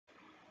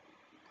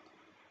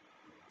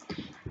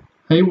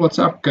Hey, what's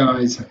up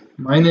guys?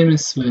 My name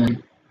is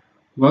Sven.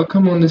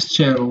 Welcome on this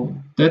channel.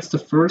 That's the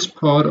first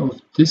part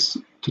of this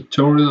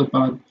tutorial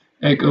about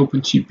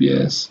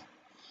AgOpenGPS.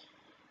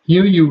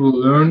 Here you will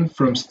learn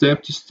from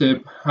step to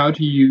step how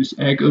to use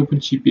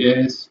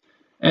AgOpenGPS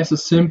as a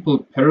simple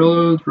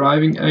parallel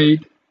driving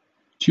aid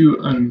to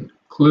an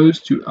close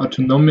to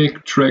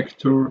autonomic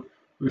tractor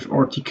with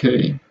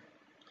RTK.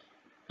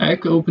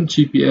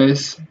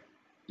 AgOpenGPS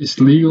is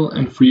legal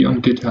and free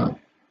on Github.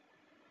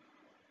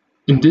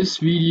 In this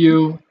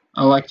video,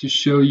 I'd like to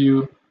show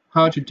you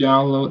how to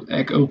download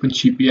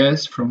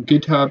AgOpenGPS from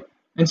GitHub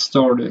and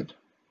start it.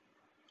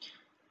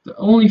 The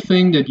only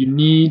thing that you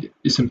need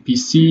is a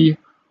PC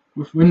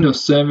with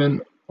Windows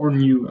 7 or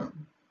newer.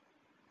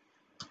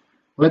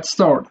 Let's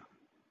start.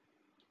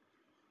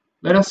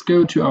 Let us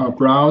go to our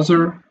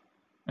browser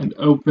and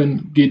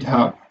open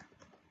GitHub.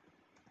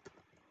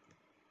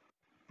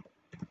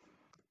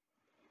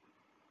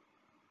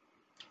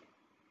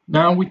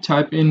 Now we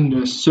type in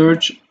the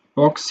search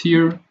box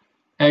here,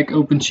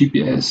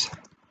 AgOpenGPS.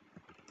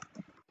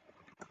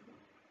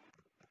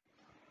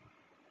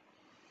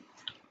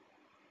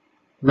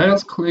 Let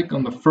us click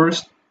on the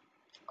first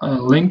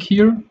link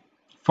here,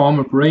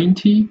 Farmer Brain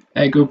Tea,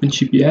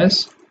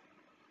 AgOpenGPS.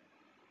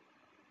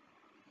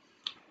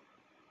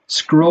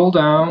 Scroll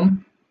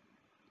down,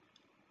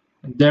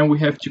 and then we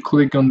have to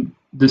click on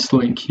this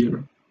link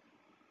here.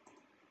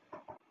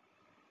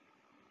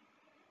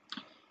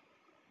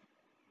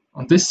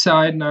 On this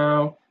side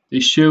now, they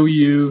show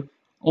you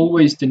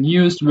always the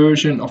newest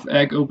version of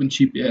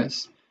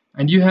AgOpenGPS,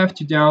 and you have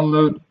to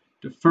download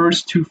the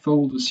first two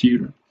folders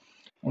here.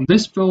 On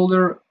this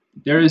folder,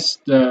 there is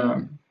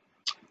the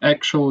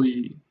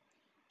actually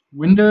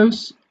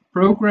Windows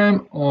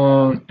program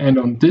and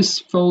on this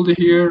folder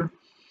here,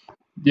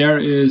 there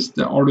is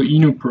the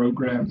Arduino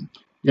program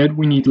that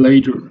we need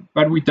later,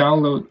 but we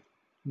download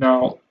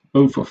now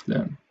both of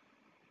them.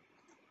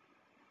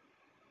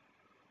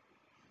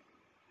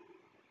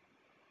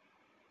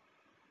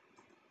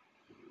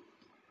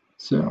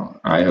 So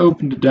I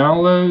opened the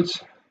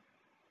downloads.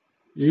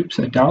 Oops,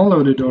 I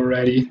downloaded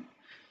already.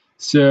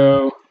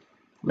 So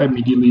let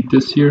me delete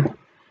this here.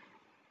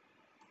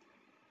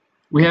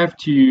 We have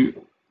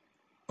to,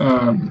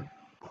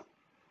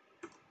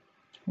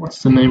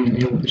 what's the name in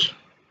English?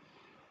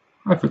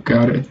 I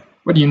forgot it.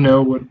 But you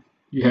know what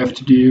you have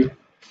to do.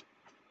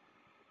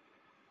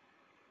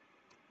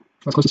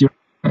 Let's close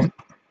here.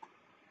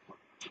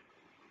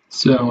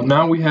 So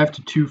now we have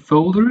the two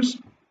folders.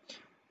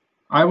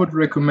 I would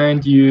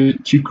recommend you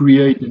to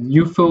create a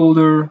new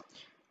folder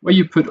where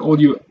you put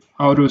all your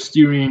auto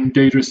steering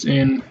data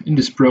in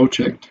this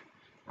project.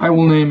 I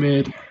will name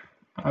it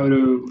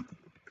auto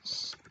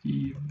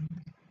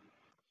steering.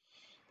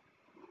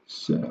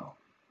 So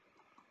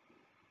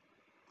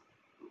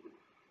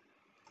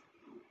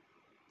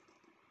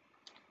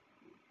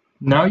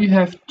now you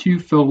have two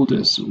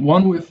folders,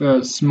 one with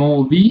a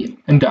small v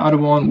and the other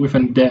one with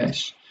a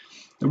dash.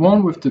 The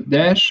one with the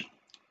dash,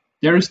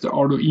 there is the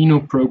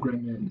Arduino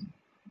program in.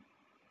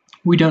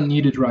 We don't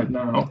need it right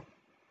now.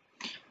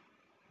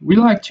 We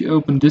like to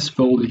open this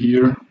folder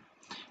here,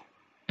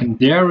 and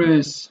there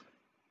is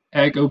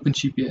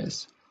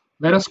AgOpenGPS.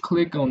 Let us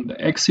click on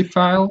the exe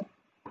file,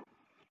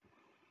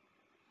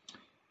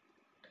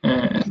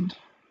 and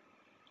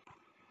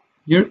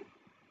here,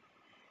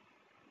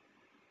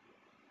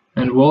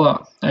 and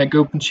voila,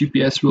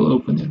 AgOpenGPS will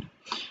open it.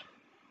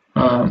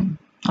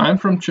 I'm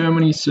from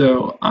Germany,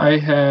 so I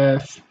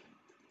have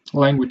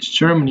language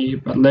Germany,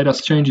 but let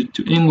us change it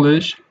to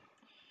English.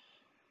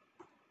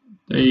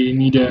 They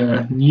need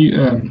a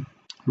new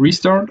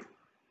restart.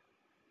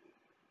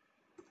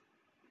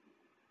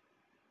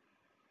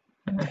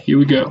 Here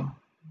we go.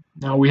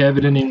 Now we have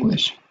it in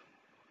English.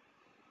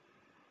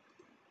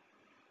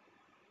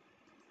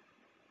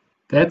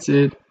 That's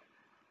it.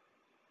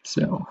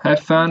 So have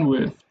fun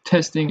with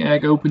testing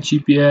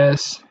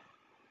AgOpenGPS,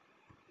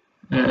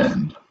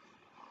 and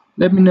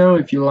let me know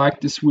if you like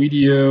this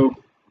video.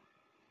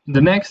 In the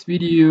next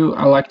video,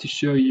 I'd like to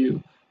show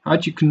you how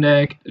to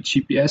connect a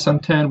GPS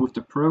antenna with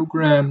the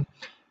program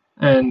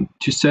and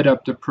to set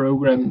up the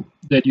program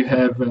that you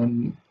have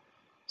a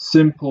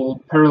simple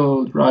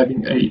parallel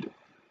driving aid.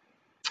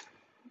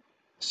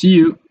 See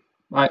you.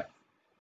 Bye.